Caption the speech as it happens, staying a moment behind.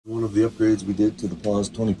One of the upgrades we did to the Pause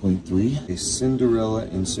 20.3, a Cinderella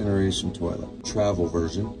Incineration Toilet, travel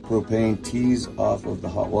version. Propane tees off of the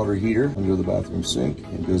hot water heater under the bathroom sink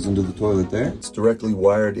and goes into the toilet there. It's directly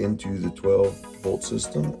wired into the 12-volt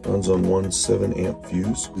system, runs on one 7-amp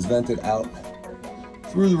fuse. It's vented out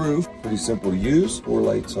through the roof, pretty simple to use. 4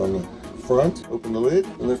 lights on the front. Open the lid,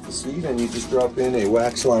 lift the seat, and you just drop in a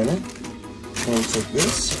wax liner. It looks like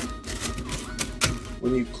this.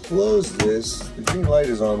 When you close this, the green light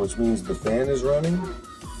is on, which means the fan is running.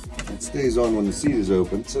 It stays on when the seat is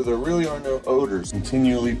open, so there really are no odors.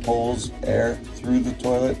 Continually pulls air through the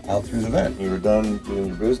toilet, out through the vent. When you're done doing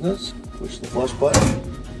your business, push the flush button.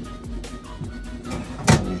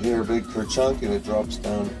 And you hear a big kerchunk and it drops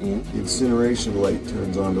down in. The incineration light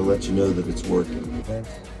turns on to let you know that it's working. The vent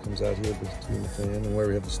comes out here between the fan and where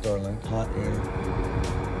we have the star lamp. Hot air.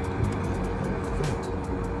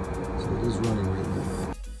 So it is running.